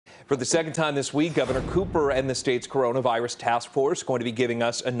For the second time this week, Governor Cooper and the state's coronavirus task force going to be giving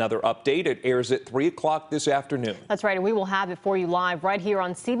us another update. It airs at 3 o'clock this afternoon. That's right, and we will have it for you live right here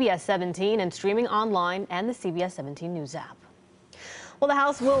on CBS 17 and streaming online and the CBS 17 News app. Well, the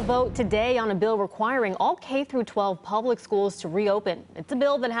House will vote today on a bill requiring all K-12 public schools to reopen. It's a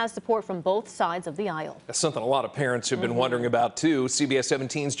bill that has support from both sides of the aisle. That's something a lot of parents have been wondering about, too. CBS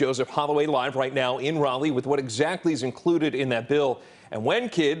 17's Joseph Holloway live right now in Raleigh with what exactly is included in that bill and when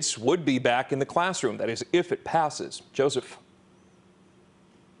kids would be back in the classroom. That is, if it passes. Joseph.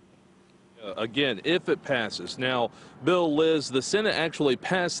 Again, if it passes. Now, Bill Liz, the Senate actually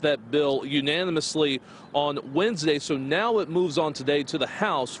passed that bill unanimously on Wednesday, so now it moves on today to the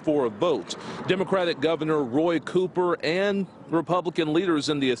House for a vote. Democratic Governor Roy Cooper and Republican leaders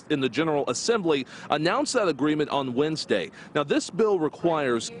in the General Assembly announced that agreement on Wednesday. Now, this bill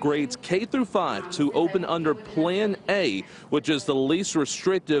requires grades K through 5 to open under Plan A, which is the least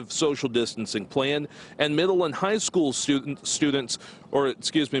restrictive social distancing plan, and middle and high school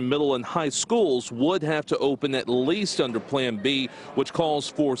middle and high schools would have to open at least under Plan B, which calls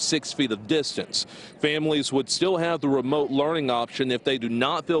for 6 feet of distance. Families would still have the remote learning option if they do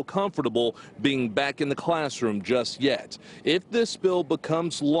not feel comfortable being back in the classroom just yet. If this bill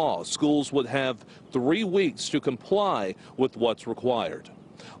becomes law, schools would have 3 weeks to comply with what's required.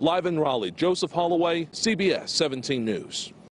 Live in Raleigh, Joseph Holloway, CBS 17 News.